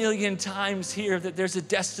that 1,000,000 times here, that there's a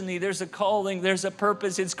destiny, there's a calling, there's a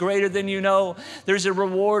purpose. It's greater than you know. There's a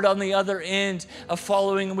reward on the other end of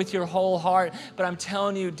following with your whole heart. But I'm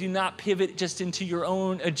telling you, do not pivot just into your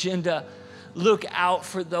own agenda. Look out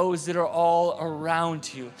for those that are all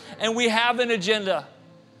around you. And we have an agenda,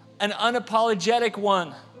 an unapologetic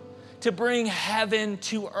one, to bring heaven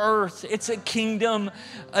to earth. It's a kingdom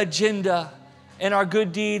agenda. And our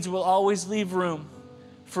good deeds will always leave room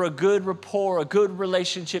for a good rapport, a good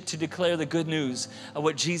relationship to declare the good news of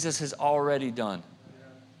what Jesus has already done.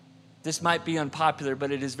 This might be unpopular,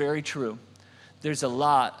 but it is very true. There's a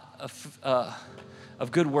lot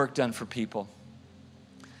of good work done for people.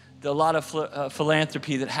 a lot of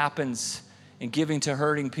philanthropy that happens in giving to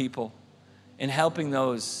hurting people and helping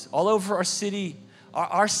those all over our city.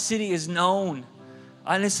 Our city is known,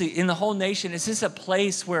 honestly, in the whole nation. It's just a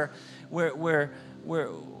place where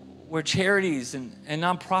charities and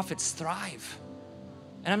nonprofits thrive.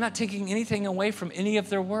 And I'm not taking anything away from any of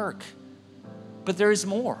their work, but there is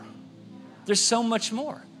more. There's so much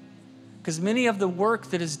more. Because many of the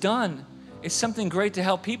work that is done is something great to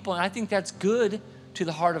help people, and I think that's good to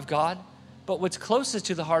the heart of God. But what's closest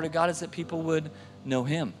to the heart of God is that people would know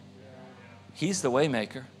him. He's the way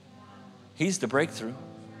maker. He's the breakthrough.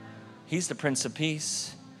 He's the Prince of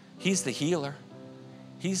Peace. He's the healer.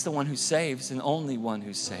 He's the one who saves and only one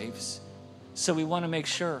who saves. So we want to make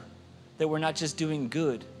sure that we're not just doing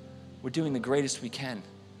good, we're doing the greatest we can.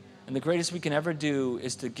 And the greatest we can ever do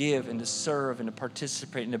is to give and to serve and to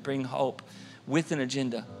participate and to bring hope with an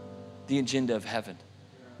agenda, the agenda of heaven.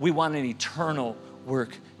 We want an eternal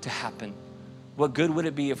work to happen. What good would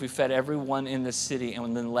it be if we fed everyone in the city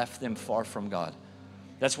and then left them far from God?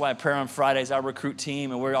 That's why Prayer on Fridays, our recruit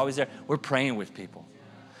team, and we're always there. We're praying with people.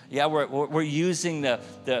 Yeah, we're using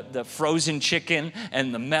the frozen chicken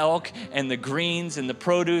and the milk and the greens and the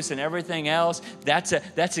produce and everything else. That's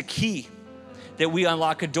a key that we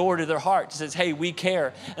unlock a door to their heart. It says, hey, we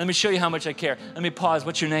care. And let me show you how much I care. Let me pause.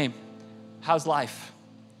 What's your name? How's life?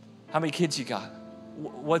 How many kids you got?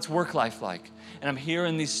 What's work life like? And I'm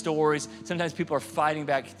hearing these stories. Sometimes people are fighting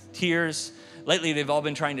back tears. Lately, they've all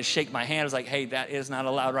been trying to shake my hand. I was like, hey, that is not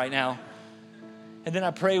allowed right now. And then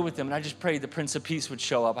I pray with them, and I just prayed the Prince of Peace would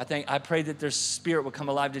show up. I prayed that their spirit would come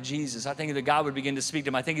alive to Jesus. I think that God would begin to speak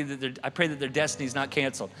to them. I pray that their destiny is not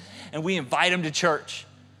canceled. And we invite them to church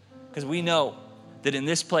because we know that in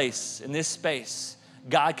this place, in this space,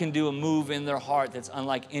 God can do a move in their heart that's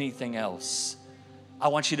unlike anything else. I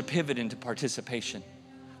want you to pivot into participation.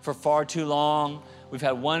 For far too long, we've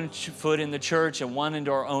had one foot in the church and one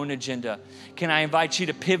into our own agenda. Can I invite you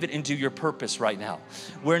to pivot into your purpose right now?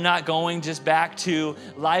 We're not going just back to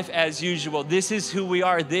life as usual. This is who we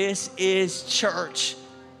are. This is church.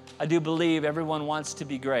 I do believe everyone wants to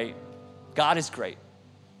be great. God is great.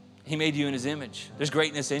 He made you in his image. There's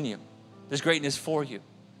greatness in you. There's greatness for you.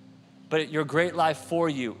 But your great life for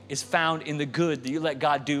you is found in the good that you let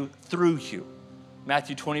God do through you.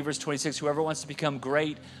 Matthew 20, verse 26, whoever wants to become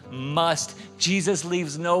great must, Jesus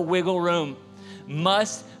leaves no wiggle room,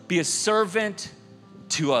 must be a servant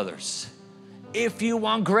to others. If you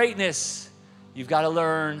want greatness, you've got to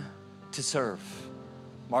learn to serve.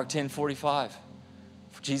 Mark 10, 45,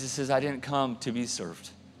 Jesus says, I didn't come to be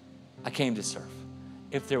served. I came to serve.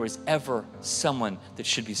 If there was ever someone that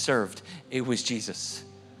should be served, it was Jesus.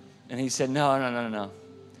 And he said, no.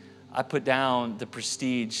 I put down the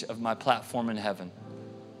prestige of my platform in heaven.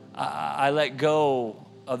 I let go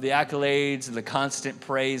of the accolades and the constant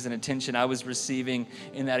praise and attention I was receiving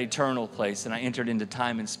in that eternal place, and I entered into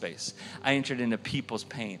time and space. I entered into people's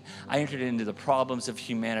pain. I entered into the problems of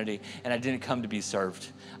humanity, and I didn't come to be served.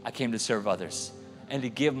 I came to serve others and to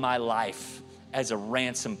give my life as a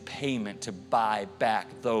ransom payment to buy back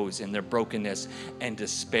those in their brokenness and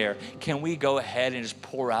despair. Can we go ahead and just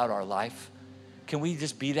pour out our life? Can we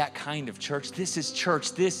just be that kind of church? This is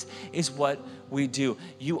church. This is what we do.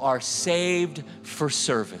 You are saved for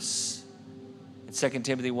service. In 2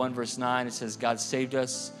 Timothy 1, verse 9, it says, God saved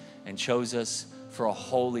us and chose us for a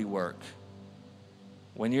holy work.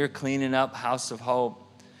 When you're cleaning up House of Hope,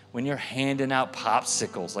 when you're handing out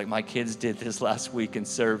popsicles like my kids did this last week in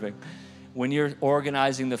serving, when you're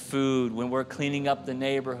organizing the food, when we're cleaning up the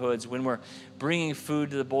neighborhoods, when we're bringing food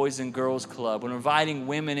to the Boys and Girls Club, when we're inviting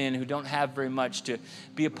women in who don't have very much to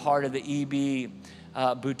be a part of the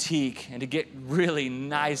EB boutique and to get really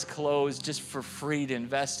nice clothes just for free to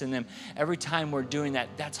invest in them. Every time we're doing that,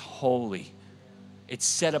 that's holy. It's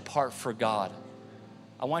set apart for God.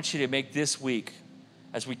 I want you to make this week,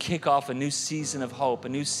 as we kick off a new season of hope, a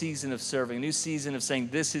new season of serving, a new season of saying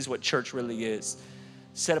this is what church really is.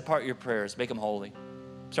 Set apart your prayers, make them holy.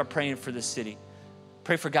 Start praying for the city.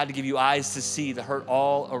 Pray for God to give you eyes to see the hurt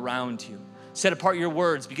all around you. Set apart your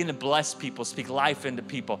words, begin to bless people, speak life into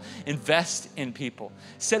people, invest in people.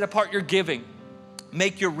 Set apart your giving.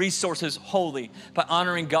 Make your resources holy by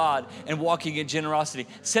honoring God and walking in generosity.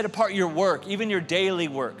 Set apart your work, even your daily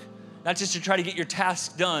work, not just to try to get your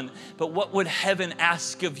tasks done, but what would heaven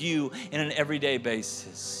ask of you in an everyday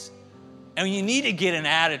basis? And you need to get an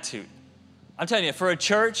attitude. I'm telling you, for a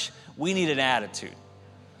church, we need an attitude.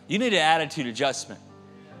 You need an attitude adjustment.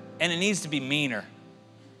 And it needs to be meaner.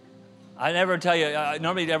 I never tell you,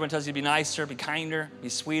 normally everyone tells you to be nicer, be kinder, be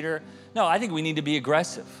sweeter. No, I think we need to be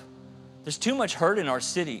aggressive. There's too much hurt in our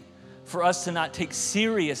city for us to not take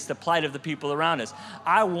serious the plight of the people around us.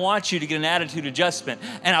 I want you to get an attitude adjustment,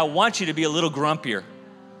 and I want you to be a little grumpier.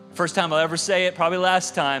 First time I'll ever say it, probably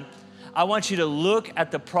last time. I want you to look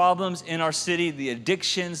at the problems in our city, the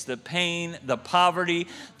addictions, the pain, the poverty,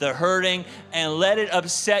 the hurting, and let it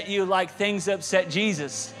upset you like things upset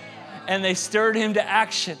Jesus. And they stirred him to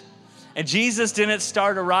action. And Jesus didn't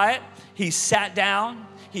start a riot. He sat down,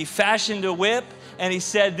 he fashioned a whip, and he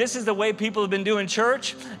said, this is the way people have been doing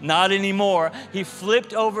church? Not anymore. He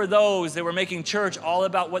flipped over those that were making church all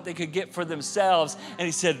about what they could get for themselves. And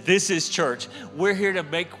he said, this is church. We're here to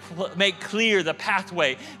make clear the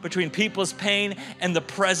pathway between people's pain and the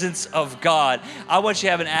presence of God. I want you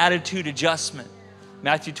to have an attitude adjustment.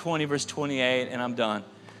 Matthew 20, verse 28, and I'm done.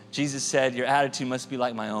 Jesus said, your attitude must be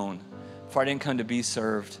like my own. For I didn't come to be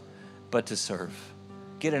served, but to serve.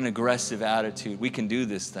 Get an aggressive attitude. We can do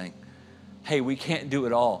this thing. Hey, we can't do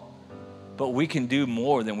it all, but we can do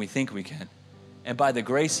more than we think we can. And by the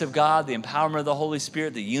grace of God, the empowerment of the Holy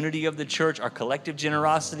Spirit, the unity of the church, our collective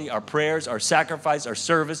generosity, our prayers, our sacrifice, our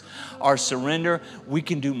service, our surrender, we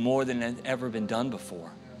can do more than has ever been done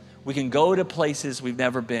before. We can go to places we've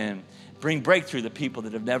never been, bring breakthrough to people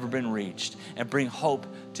that have never been reached, and bring hope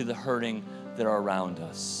to the hurting that are around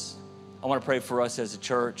us. I want to pray for us as a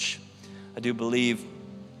church. I do believe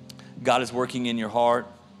God is working in your heart.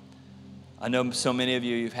 I know so many of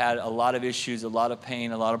you, you've had a lot of issues, a lot of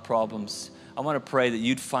pain, a lot of problems. I want to pray that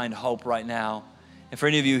you'd find hope right now. And for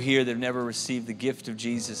any of you here that have never received the gift of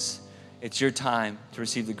Jesus, it's your time to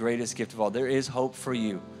receive the greatest gift of all. There is hope for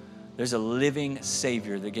you. There's a living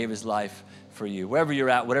Savior that gave his life for you. Wherever you're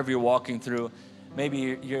at, whatever you're walking through,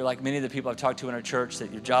 maybe you're like many of the people I've talked to in our church,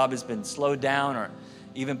 that your job has been slowed down or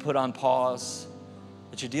even put on pause,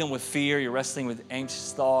 that you're dealing with fear, you're wrestling with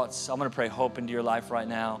anxious thoughts. I'm going to pray hope into your life right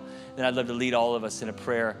now. Then I'd love to lead all of us in a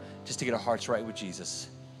prayer just to get our hearts right with Jesus.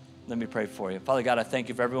 Let me pray for you. Father God, I thank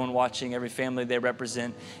you for everyone watching, every family they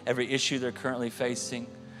represent, every issue they're currently facing.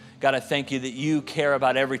 God, I thank you that you care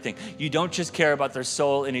about everything. You don't just care about their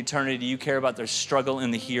soul in eternity, you care about their struggle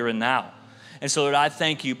in the here and now. And so, Lord, I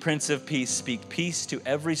thank you, Prince of Peace, speak peace to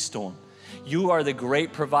every storm. You are the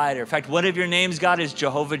great provider. In fact, one of your names, God, is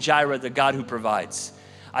Jehovah Jireh, the God who provides.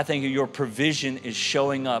 I thank you your provision is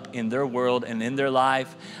showing up in their world and in their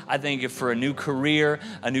life. I thank you for a new career,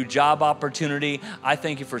 a new job opportunity. I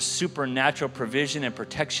thank you for supernatural provision and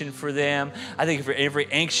protection for them. I thank you for every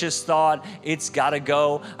anxious thought. It's got to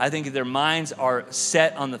go. I think their minds are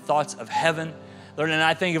set on the thoughts of heaven. Lord, and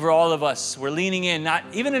I thank you for all of us. We're leaning in, not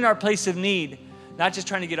even in our place of need, not just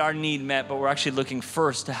trying to get our need met, but we're actually looking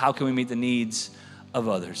first to how can we meet the needs of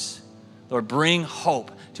others. Lord, bring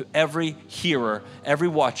hope to every hearer, every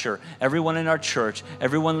watcher, everyone in our church,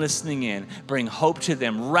 everyone listening in. Bring hope to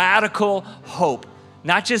them, radical hope,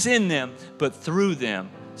 not just in them, but through them,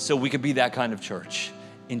 so we could be that kind of church.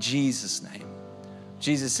 In Jesus' name.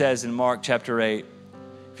 Jesus says in Mark chapter 8,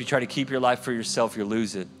 if you try to keep your life for yourself, you'll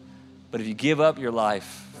lose it. But if you give up your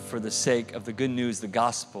life for the sake of the good news, the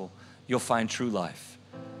gospel, you'll find true life.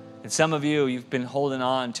 And some of you, you've been holding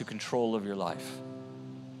on to control of your life.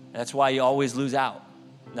 That's why you always lose out.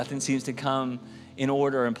 Nothing seems to come in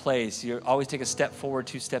order and place. You always take a step forward,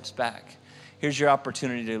 2 steps back. Here's your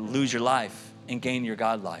opportunity to lose your life and gain your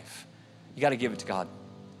God life. You got to give it to God.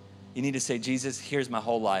 You need to say, Jesus, here's my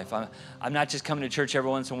whole life. I'm not just coming to church every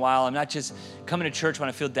once in a while. I'm not just coming to church when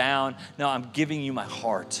I feel down. No, I'm giving you my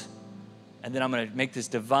heart. And then I'm going to make this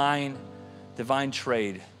divine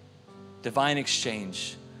trade, divine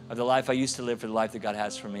exchange of the life I used to live for the life that God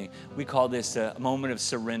has for me. We call this a moment of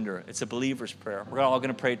surrender. It's a believer's prayer. We're all going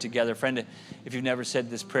to pray it together. Friend, if you've never said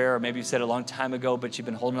this prayer, or maybe you said it a long time ago, but you've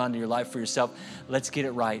been holding on to your life for yourself, let's get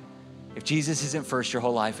it right. If Jesus isn't first, your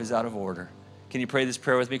whole life is out of order. Can you pray this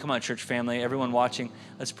prayer with me? Come on, church family, everyone watching,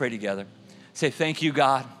 let's pray together. Say, thank you,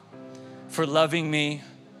 God, for loving me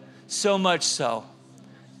so much so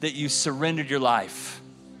that you surrendered your life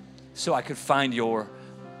so I could find your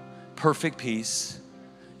perfect peace,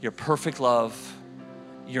 your perfect love,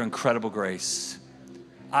 your incredible grace.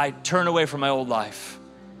 I turn away from my old life.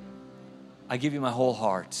 I give you my whole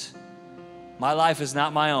heart. My life is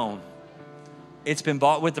not my own. It's been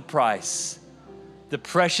bought with the price, the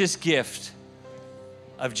precious gift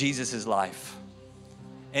of Jesus' life.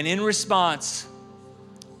 And in response,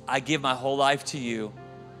 I give my whole life to you.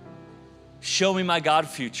 Show me my God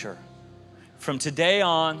future. From today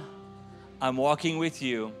on, I'm walking with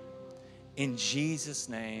you. In Jesus'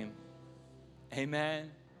 name, amen.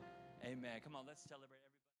 Amen. Come on, let's celebrate.